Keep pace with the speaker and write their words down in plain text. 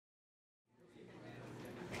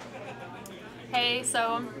Hey,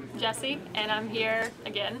 so I'm Jesse, and I'm here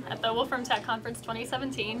again at the Wolfram Tech Conference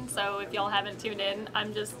 2017. So if y'all haven't tuned in,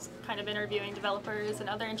 I'm just kind of interviewing developers and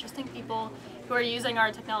other interesting people who are using our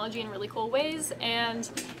technology in really cool ways. And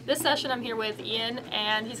this session I'm here with Ian,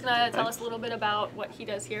 and he's going to tell us a little bit about what he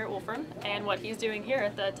does here at Wolfram and what he's doing here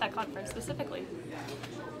at the Tech Conference specifically.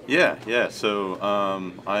 Yeah. So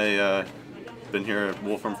I've been here at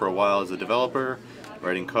Wolfram for a while as a developer,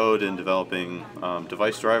 writing code and developing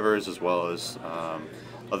device drivers as well as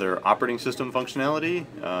other operating system functionality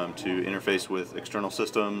to interface with external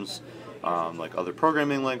systems like other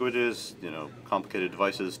programming languages, complicated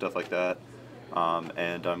devices, stuff like that.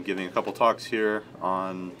 And I'm giving a couple talks here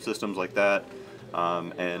on systems like that.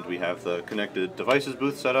 And we have the connected devices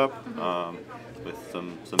booth set up. With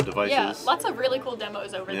some devices. Yeah, lots of really cool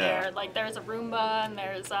demos over there. Like there's a Roomba and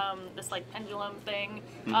there's this like pendulum thing.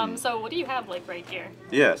 So what do you have like right here?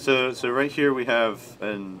 Yeah, so right here we have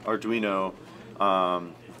an Arduino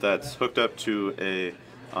that's hooked up to a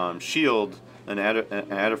shield, an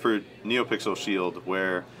Adafruit NeoPixel shield,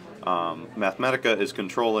 where Mathematica is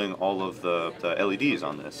controlling all of the LEDs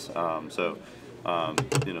on this.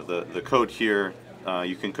 The code here.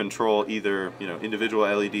 You can control either individual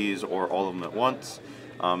LEDs or all of them at once,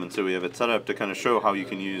 and so we have it set up to kind of show how you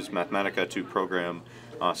can use Mathematica to program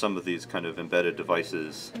some of these kind of embedded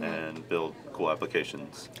devices and build cool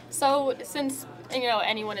applications. So since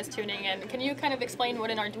anyone is tuning in, can you kind of explain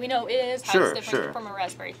what an Arduino is, how it's different from a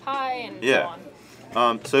Raspberry Pi, and so on?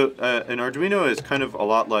 An Arduino is kind of a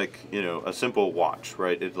lot like a simple watch,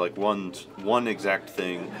 right? It like runs one exact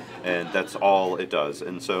thing, and that's all it does.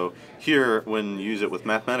 And so here, when you use it with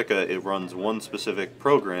Mathematica, it runs one specific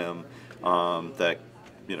program that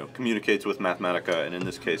communicates with Mathematica, and in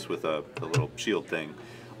this case with a little shield thing.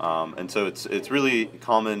 And so it's really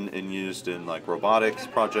common and used in like robotics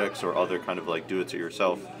projects or other kind of like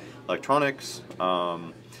do-it-yourself electronics.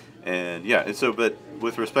 But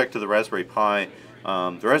with respect to the Raspberry Pi.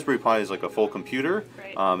 The Raspberry Pi is like a full computer.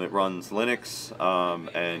 It runs Linux,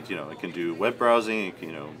 and it can do web browsing,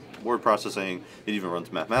 word processing. It even runs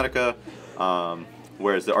Mathematica.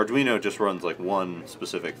 Whereas the Arduino just runs like one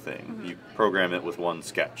specific thing. You program it with one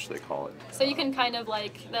sketch, they call it. So you can kind of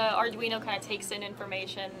like, the Arduino kind of takes in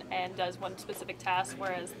information and does one specific task,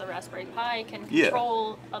 whereas the Raspberry Pi can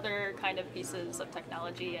control other kind of pieces of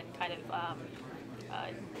technology and kind of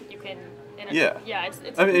you can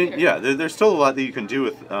there's still a lot that you can do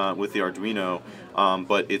with the Arduino,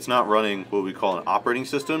 but it's not running what we call an operating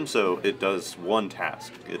system, so it does one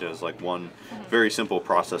task. It does like one very simple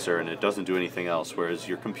processor, and it doesn't do anything else, whereas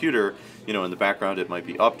your computer, in the background it might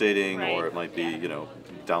be updating, or it might be,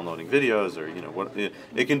 downloading videos, or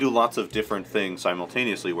it can do lots of different things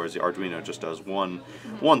simultaneously, whereas the Arduino just does one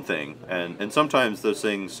thing. And sometimes those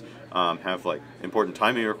things have like important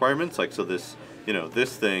timing requirements, like so this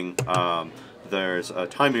this thing, there's a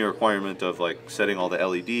timing requirement of like setting all the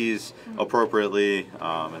LEDs appropriately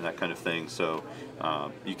and that kind of thing. So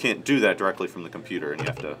you can't do that directly from the computer, and you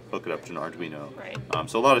have to hook it up to an Arduino.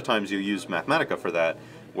 So a lot of times you use Mathematica for that,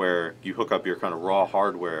 where you hook up your kind of raw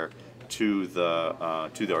hardware to the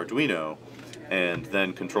Arduino, and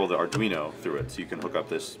then control the Arduino through it. So you can hook up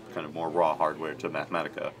this kind of more raw hardware to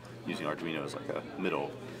Mathematica using Arduino as like a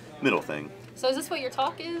middle thing. So is this what your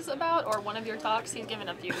talk is about, or one of your talks? He's given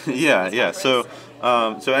a few. So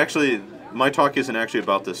actually, my talk isn't actually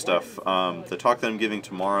about this stuff. The talk that I'm giving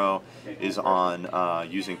tomorrow is on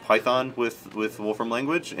using Python with Wolfram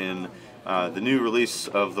Language. In the new release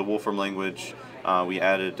of the Wolfram Language, we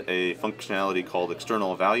added a functionality called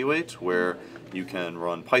External Evaluate, where you can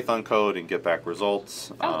run Python code and get back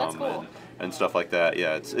results. That's cool. And stuff like that.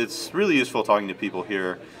 Yeah, it's really useful talking to people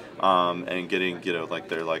here. And getting, like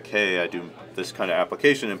they're like, hey, I do this kind of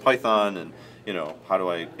application in Python, and how do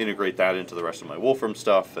I integrate that into the rest of my Wolfram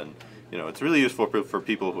stuff? And it's really useful for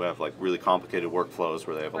people who have like really complicated workflows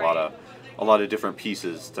where they have a lot of different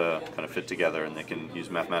pieces to kind of fit together, and they can use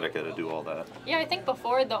Mathematica to do all that. Yeah, I think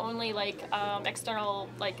before the only like external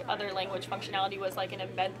like other language functionality was like an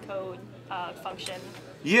embed code function.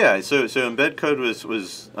 Yeah, so embed code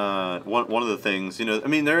was one of the things.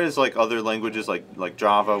 There is like other languages like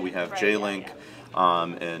Java. We have JLink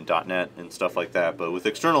and .NET and stuff like that. But with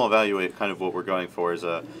External Evaluate, kind of what we're going for is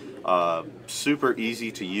a super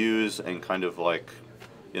easy to use and kind of like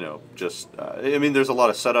there's a lot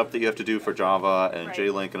of setup that you have to do for Java and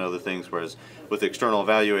JLink and other things. Whereas with External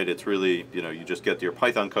Evaluate, it's really you just get your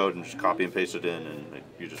Python code and just copy and paste it in, and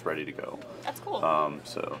you're just ready to go. That's cool.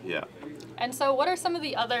 So yeah. And so what are some of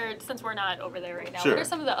the other, since we're not over there right now, Sure. what are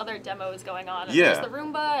some of the other demos going on? Yeah. There's the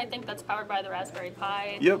Roomba, I think that's powered by the Raspberry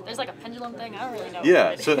Pi. Yep. There's like a pendulum thing, I don't really know. Yeah,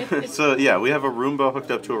 what so, it is. so yeah, we have a Roomba hooked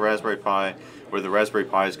up to a Raspberry Pi where the Raspberry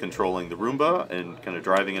Pi is controlling the Roomba and kind of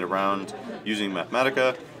driving it around using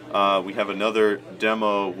Mathematica. We have another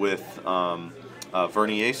demo with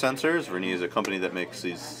Vernier sensors. Vernier is a company that makes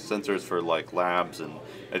these sensors for like labs and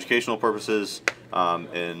educational purposes,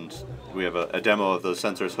 and we have a demo of those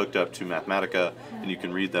sensors hooked up to Mathematica, and you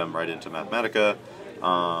can read them right into Mathematica.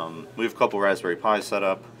 We have a couple Raspberry Pis set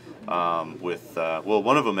up with, well,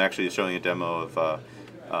 one of them actually is showing a demo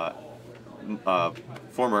of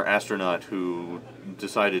former astronaut who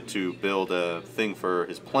decided to build a thing for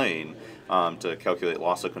his plane to calculate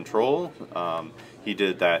loss of control. He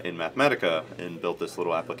did that in Mathematica and built this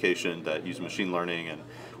little application that used machine learning and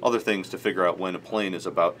other things to figure out when a plane is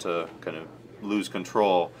about to kind of lose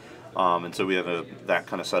control. And so we have that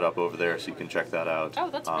kind of set up over there, so you can check that out.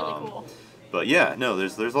 Oh, that's really cool. But yeah, no,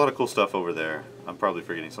 there's a lot of cool stuff over there. I'm probably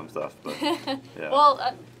forgetting some stuff, but yeah.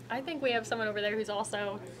 Well, I think we have someone over there who's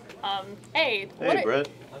also, hey. Hey, Brett.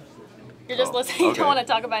 You're just listening. You okay. don't want to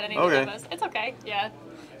talk about any of the Okay. demos. It's okay. Yeah.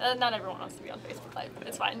 Not everyone wants to be on Facebook Live.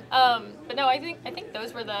 It's fine. But no, I think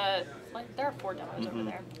those were there are 4 demos over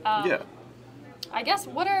there. Yeah. I guess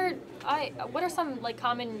what are some like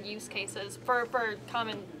common use cases for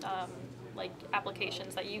common like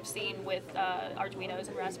applications that you've seen with Arduinos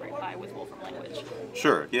and Raspberry Pi with Wolfram Language?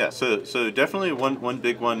 Sure. Yeah. So definitely one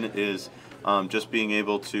big one is just being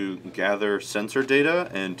able to gather sensor data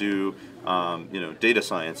and do data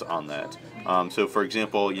science on that. So for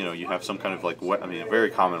example, you have some kind of like a very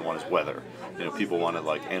common one is weather. People want to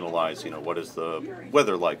like analyze, what is the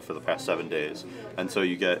weather like for the past 7 days, and so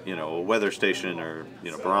you get a weather station or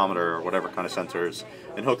barometer or whatever kind of sensors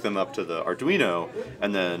and hook them up to the Arduino,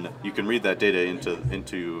 and then you can read that data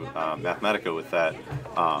into Mathematica with that.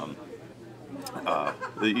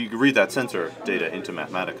 You can read that sensor data into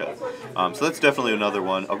Mathematica. So that's definitely another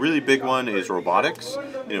one. A really big one is robotics.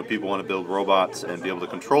 People want to build robots and be able to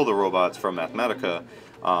control the robots from Mathematica.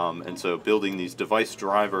 And so building these device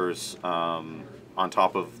drivers on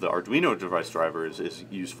top of the Arduino device drivers is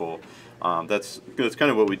useful. That's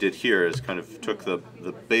kind of what we did here, is kind of took the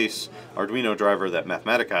base Arduino driver that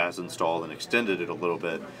Mathematica has installed and extended it a little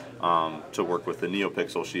bit to work with the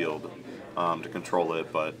NeoPixel shield to control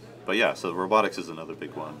it. But yeah, so robotics is another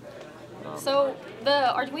big one. So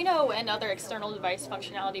the Arduino and other external device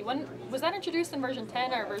functionality, when was that introduced in version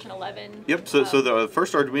 10 or version 11? Yep, so the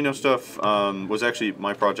first Arduino stuff was actually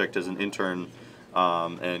my project as an intern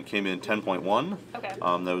and came in 10.1. Okay.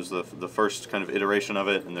 That was the first kind of iteration of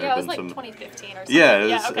it, and there yeah, have it been was like some 2015 or something.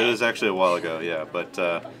 Yeah, okay. it was actually a while ago, yeah. But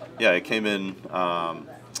yeah, it came in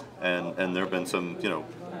and there have been some,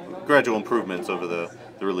 gradual improvements over the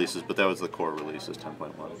releases, but that was the core release, is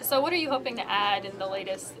 10.1. So what are you hoping to add in the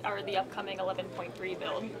latest, or the upcoming 11.3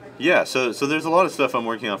 build? Yeah, so there's a lot of stuff I'm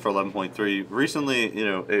working on for 11.3. Recently,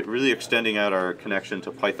 it really extending out our connection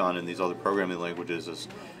to Python and these other programming languages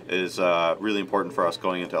is really important for us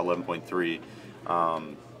going into 11.3.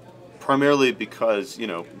 Primarily because,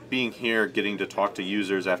 being here, getting to talk to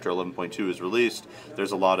users after 11.2 is released,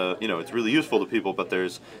 there's a lot of, it's really useful to people, but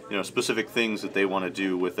there's, specific things that they want to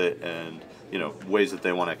do with it and, ways that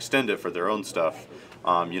they want to extend it for their own stuff.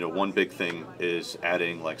 One big thing is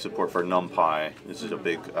adding like support for NumPy. This is a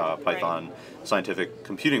big Python scientific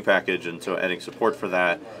computing package, and so adding support for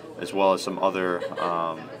that, as well as some other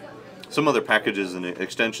packages and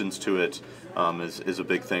extensions to it is a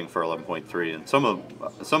big thing for 11.3, and some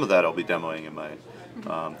of that I'll be demoing in my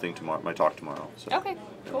thing tomorrow, my talk tomorrow. So. Okay,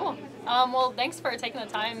 cool. Well, thanks for taking the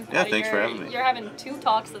time. Yeah, thanks for having me. You're having 2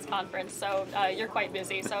 talks this conference, so you're quite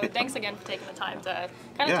busy. So thanks again for taking the time to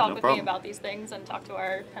kind of talk with me about these things and talk to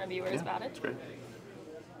our kind of viewers about it. That's great.